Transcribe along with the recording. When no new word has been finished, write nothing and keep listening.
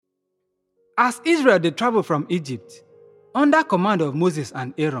As Israel dey travel from Egypt, under command of Moses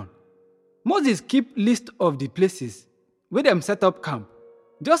and Aaron, Moses keep list of the places where them set up camp,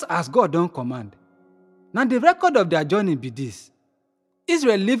 just as God don command. Now the record of their journey be this.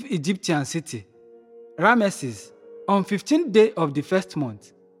 Israel leave Egyptian city, Ramesses, on 15th day of the first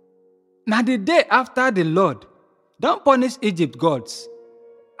month. Now the day after the Lord don punish Egypt gods,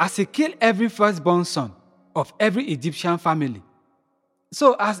 as he kill every firstborn son of every Egyptian family.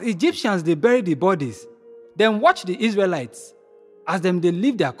 So as Egyptians dey bury the bodies, dem watch the Israelites as dem dey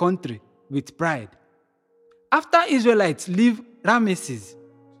leave their country with pride. After Israelites leave Ramesses,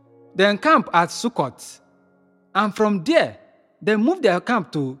 dem camp at Sukkot, and from there, dem move their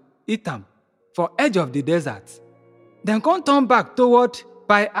camp to Etham, for edge of the desert. Dem come turn back toward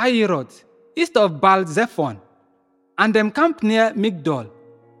Pi Hahiroth, east of Baal Zephon, and dem camp near Migdol.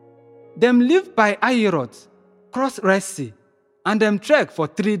 Dem leave Pi Hahiroth, cross Red Sea, and dem trek for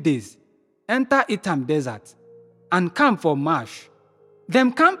 3 days, enter Etham desert, and camp for Marsh.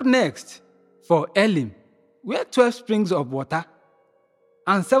 Dem camp next for Elim, where 12 springs of water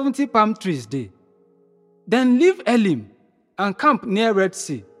and 70 palm trees dey. Dem leave Elim and camp near Red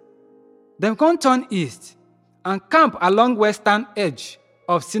Sea. Dem come turn east and camp along western edge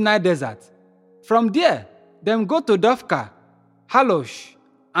of Sinai desert. From there, dem go to Dofka, Halosh,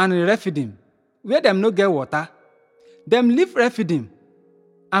 and Rephidim, where dem no get water. Dem leave Rephidim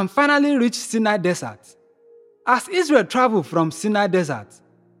and finally reach Sinai desert. As Israel travel from Sinai desert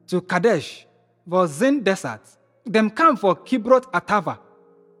to Kadesh for Zin desert, dem camp for Kibroth Atava,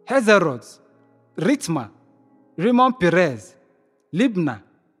 Hazeroth, Ritma, Rimon Perez, Libna,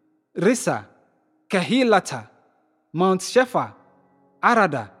 Risa, Kehilata, Mount Shephar,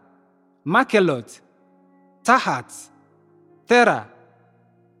 Arada, Makelot, Tahat, Thera,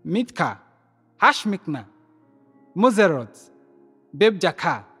 Mitka, Hashmikna, Moseroth,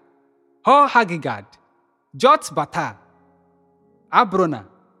 Bebjakah, Hor Hagigad, Jot Bata, Abrona,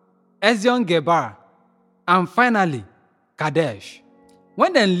 Ezion Gebar, and finally Kadesh.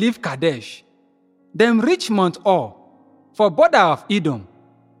 When dem leave Kadesh, dem reach Mount Or for border of Edom.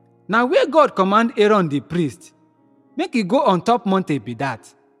 Now where God command Aaron the priest, make he go on top mountain be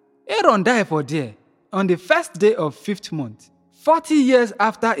that. Aaron die for there on the first day of 5th month, 40 years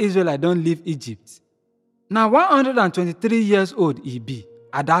after Israel don leave Egypt. Now 123 years old he be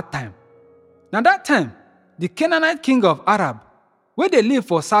at that time. Now that time, the Canaanite king of Arab, where they live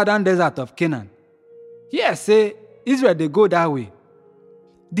for southern desert of Canaan, here say Israel dey go that way.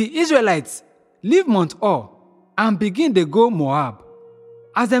 The Israelites leave Mount Or and begin dey go Moab.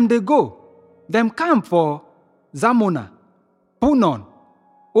 As dem dey go, dem camp for Zamona, Punon,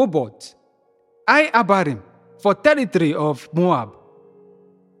 Obot, Ai Abarim for territory of Moab,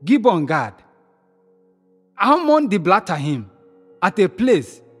 Gibeon Gad, Almon Diblatahim at a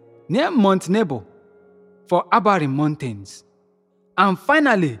place near Mount Nebo for Abarim mountains, and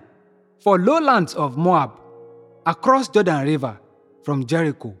finally for lowlands of Moab across Jordan River from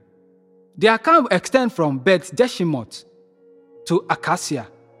Jericho. Their camp extend from Beth Jeshimoth to Acacia.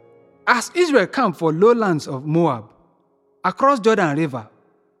 As Israel camped for lowlands of Moab across Jordan River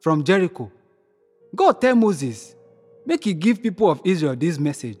from Jericho, God tell Moses, make he give people of Israel this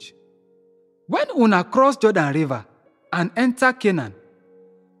message. When una cross Jordan River and enter Canaan,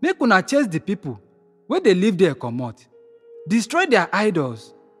 make una chase the people where they live there comot, destroy their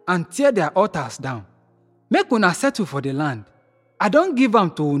idols and tear their altars down. Make una settle for the land. I don give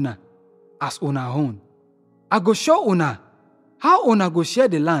am to una as una own. I go show una how una go share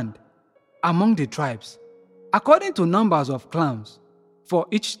the land among the tribes, according to numbers of clans for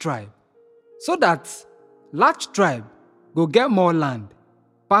each tribe, so that large tribe go get more land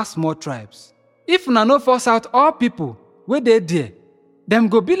pass small tribes. If una no force out all people wey dey there, dem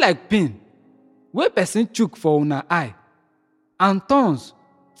go be like pin wey person chook for una eye and thorns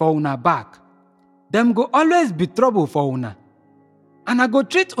for una back. Dem go always be trouble for una, and I go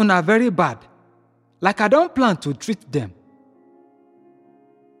treat una very bad, like I don plan to treat them.